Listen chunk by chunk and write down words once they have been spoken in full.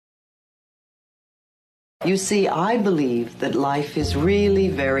You see, I believe that life is really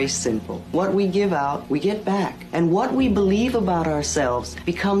very simple. What we give out, we get back. And what we believe about ourselves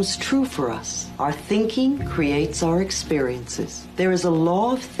becomes true for us. Our thinking creates our experiences. There is a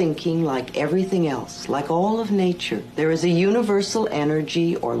law of thinking like everything else, like all of nature. There is a universal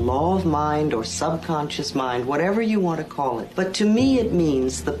energy or law of mind or subconscious mind, whatever you want to call it. But to me it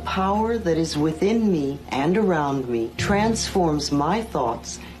means the power that is within me and around me transforms my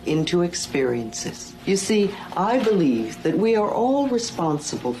thoughts into experiences. You see, I believe that we are all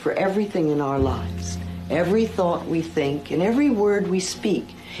responsible for everything in our lives. Every thought we think and every word we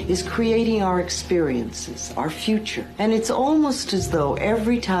speak is creating our experiences, our future. And it's almost as though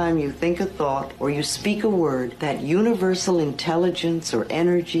every time you think a thought or you speak a word, that universal intelligence or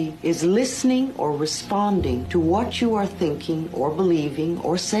energy is listening or responding to what you are thinking or believing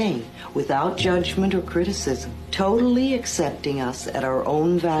or saying without judgment or criticism, totally accepting us at our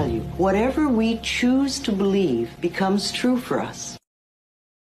own value. Whatever we choose to believe becomes true for us.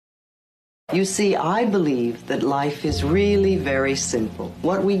 You see, I believe that life is really very simple.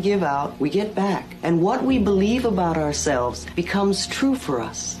 What we give out, we get back. And what we believe about ourselves becomes true for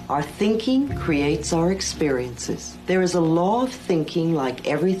us. Our thinking creates our experiences. There is a law of thinking like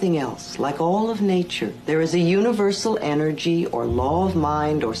everything else, like all of nature. There is a universal energy or law of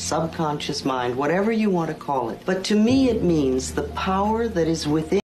mind or subconscious mind, whatever you want to call it. But to me it means the power that is within